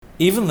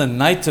Even the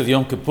night of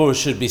Yom Kippur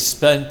should be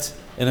spent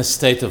in a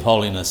state of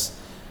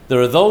holiness. There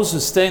are those who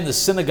stay in the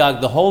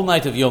synagogue the whole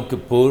night of Yom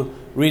Kippur,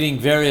 reading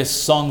various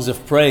songs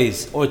of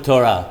praise or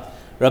Torah.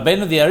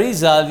 Rabbeinu the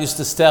Arizal used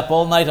to stay up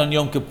all night on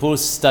Yom Kippur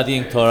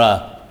studying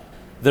Torah.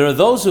 There are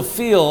those who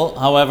feel,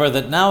 however,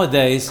 that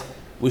nowadays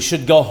we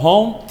should go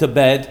home to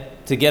bed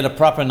to get a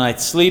proper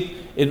night's sleep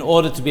in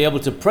order to be able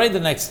to pray the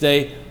next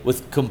day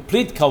with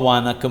complete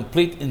kawana,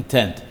 complete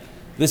intent.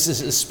 This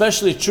is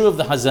especially true of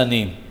the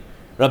Hazanim.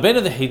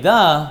 Rabbeinu the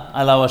Hida,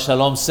 alav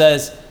shalom,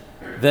 says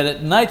that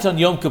at night on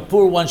Yom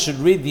Kippur one should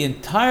read the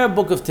entire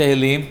book of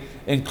Tehillim,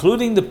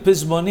 including the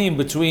Pizmonim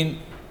between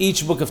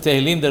each book of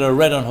Tehillim that are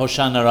read on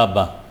Hoshana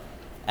Rabbah.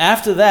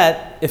 After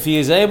that, if he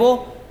is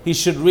able, he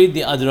should read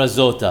the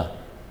Adrazota.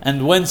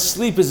 And when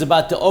sleep is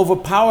about to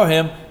overpower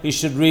him, he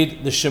should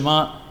read the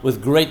Shema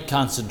with great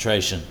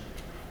concentration.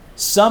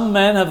 Some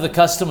men have the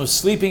custom of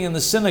sleeping in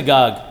the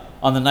synagogue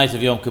on the night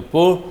of Yom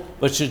Kippur,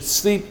 but should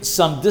sleep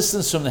some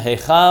distance from the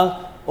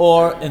Heichal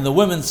or in the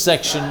women's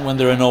section when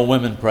there are no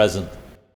women present.